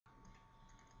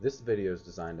This video is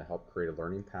designed to help create a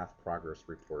Learning Path Progress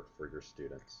Report for your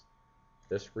students.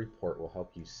 This report will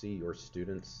help you see your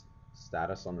students'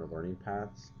 status on their learning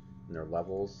paths and their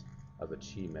levels of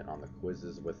achievement on the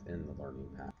quizzes within the learning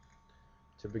path.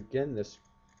 To begin this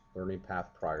Learning Path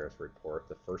Progress Report,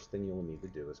 the first thing you will need to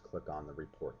do is click on the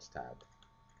Reports tab.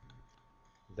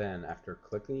 Then, after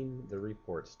clicking the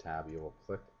Reports tab, you will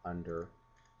click under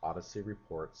Odyssey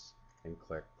Reports and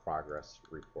click Progress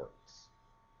Reports.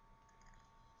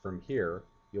 From here,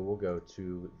 you will go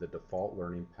to the default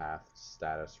Learning Path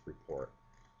Status Report.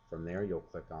 From there, you'll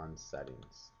click on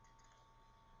Settings.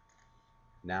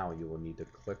 Now you will need to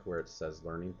click where it says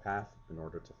Learning Path in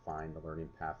order to find the learning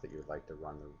path that you would like to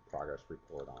run the progress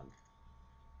report on.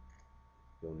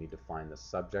 You'll need to find the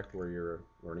subject where your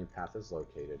learning path is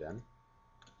located in.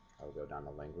 I will go down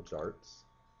to Language Arts.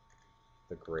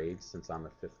 The grade, since I'm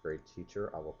a 5th grade teacher,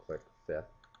 I will click 5th.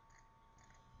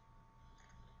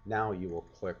 Now you will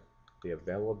click the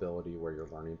availability where your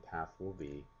learning path will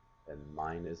be, and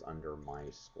mine is under My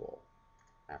School.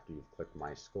 After you've clicked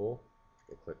My School,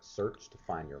 you'll click Search to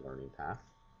find your learning path.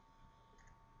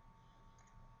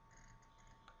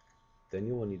 Then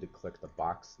you will need to click the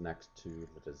box next to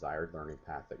the desired learning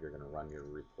path that you're going to run your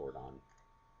report on.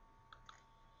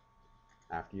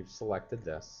 After you've selected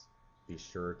this, be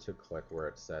sure to click where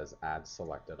it says Add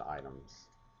Selected Items.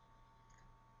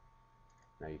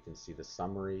 Now you can see the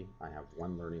summary. I have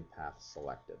one learning path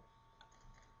selected.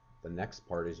 The next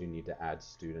part is you need to add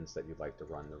students that you'd like to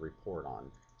run the report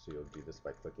on. So you'll do this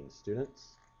by clicking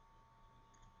Students,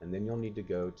 and then you'll need to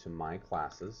go to My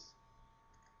Classes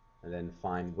and then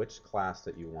find which class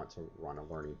that you want to run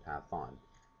a learning path on.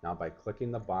 Now by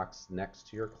clicking the box next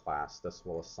to your class, this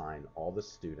will assign all the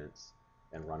students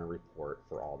and run a report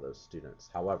for all those students.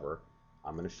 However,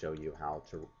 I'm going to show you how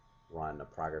to run a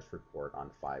progress report on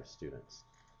 5 students.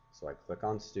 So I click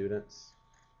on Students,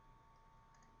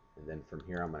 and then from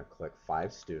here I'm going to click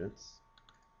 5 students.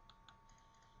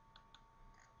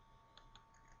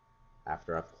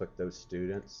 After I've clicked those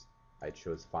students, I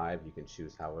chose 5. You can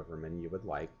choose however many you would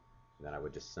like. And then I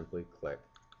would just simply click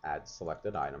Add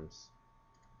Selected Items.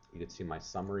 You can see my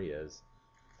summary is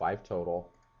 5 total,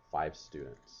 5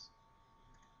 students.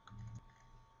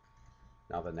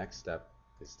 Now the next step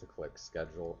is to click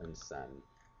Schedule and Send.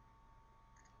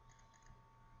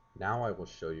 Now I will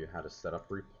show you how to set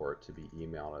up a report to be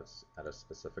emailed at a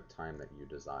specific time that you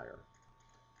desire.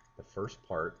 The first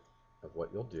part of what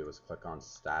you'll do is click on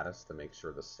Status to make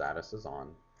sure the status is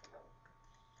on.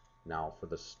 Now for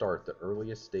the start, the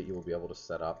earliest date you will be able to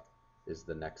set up is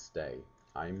the next day.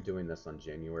 I'm doing this on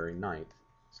January 9th,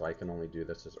 so I can only do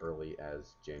this as early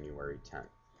as January 10th.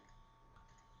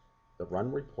 The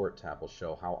Run Report tab will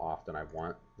show how often I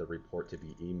want the report to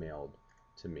be emailed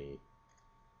to me.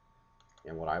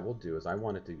 And what I will do is I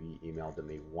want it to be emailed to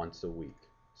me once a week.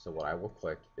 So what I will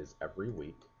click is every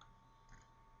week.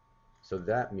 So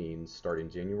that means starting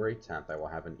January 10th, I will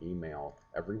have an email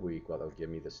every week where they'll give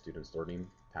me the student's learning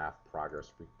path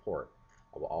progress report.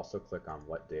 I will also click on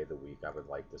what day of the week I would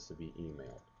like this to be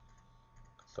emailed.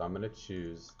 So I'm going to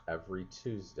choose every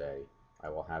Tuesday. I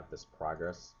will have this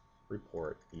progress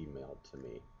report emailed to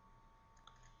me.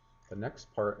 The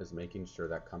next part is making sure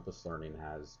that Compass Learning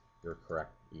has your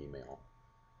correct email.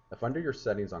 If under your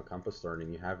settings on Compass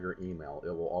Learning you have your email, it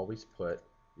will always put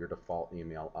your default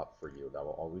email up for you. That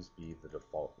will always be the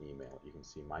default email. You can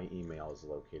see my email is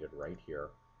located right here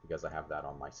because I have that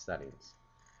on my settings.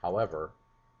 However,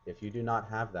 if you do not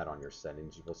have that on your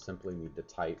settings, you will simply need to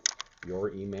type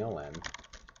your email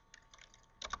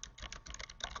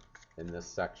in this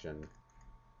section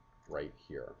right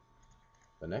here.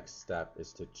 The next step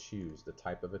is to choose the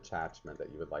type of attachment that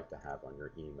you would like to have on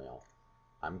your email.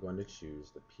 I'm going to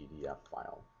choose the PDF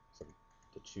file. So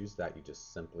to choose that, you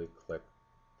just simply click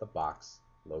the box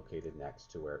located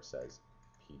next to where it says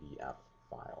PDF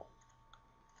file.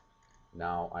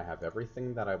 Now I have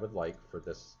everything that I would like for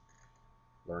this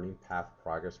Learning Path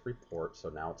Progress report, so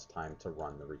now it's time to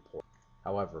run the report.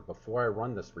 However, before I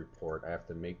run this report, I have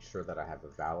to make sure that I have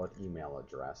a valid email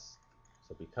address.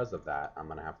 So because of that, I'm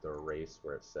going to have to erase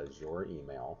where it says your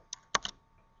email.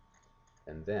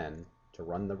 And then to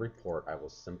run the report, I will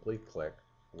simply click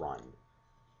Run.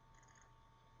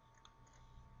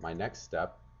 My next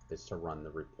step is to run the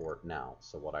report now.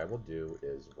 So what I will do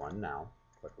is Run Now.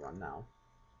 Click Run Now.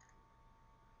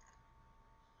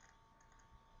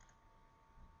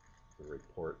 The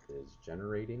report is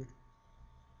generating.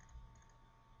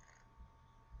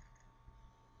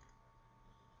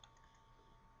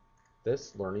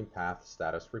 This Learning Path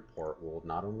Status Report will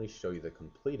not only show you the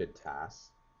completed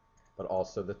tasks, but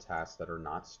also the tasks that are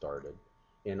not started.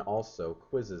 and also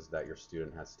quizzes that your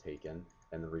student has taken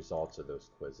and the results of those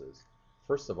quizzes.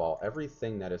 First of all,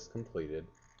 everything that is completed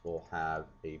will have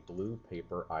a blue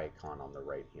paper icon on the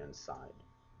right-hand side.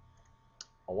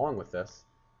 Along with this,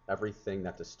 everything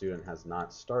that the student has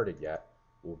not started yet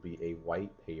will be a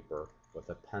white paper with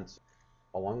a pencil.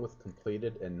 Along with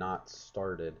completed and not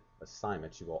started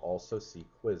assignments, you will also see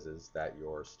quizzes that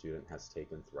your student has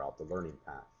taken throughout the learning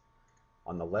path.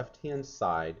 On the left-hand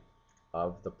side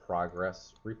of the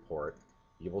progress report,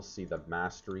 you will see the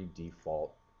mastery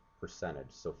default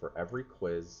percentage. So for every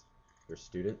quiz your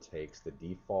student takes, the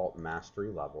default mastery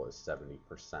level is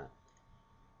 70%.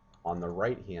 On the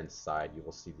right-hand side, you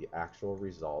will see the actual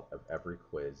result of every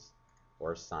quiz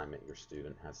or assignment your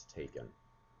student has taken.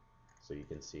 So you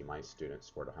can see my student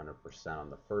scored 100% on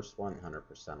the first one,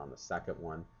 100% on the second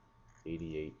one,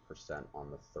 88%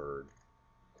 on the third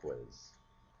quiz.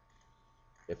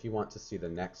 If you want to see the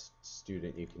next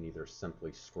student, you can either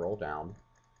simply scroll down.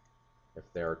 If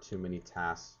there are too many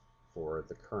tasks for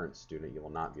the current student, you will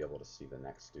not be able to see the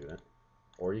next student.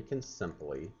 Or you can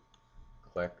simply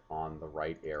click on the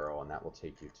right arrow and that will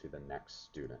take you to the next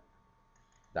student.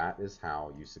 That is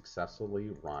how you successfully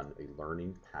run a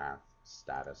learning path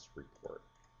status report.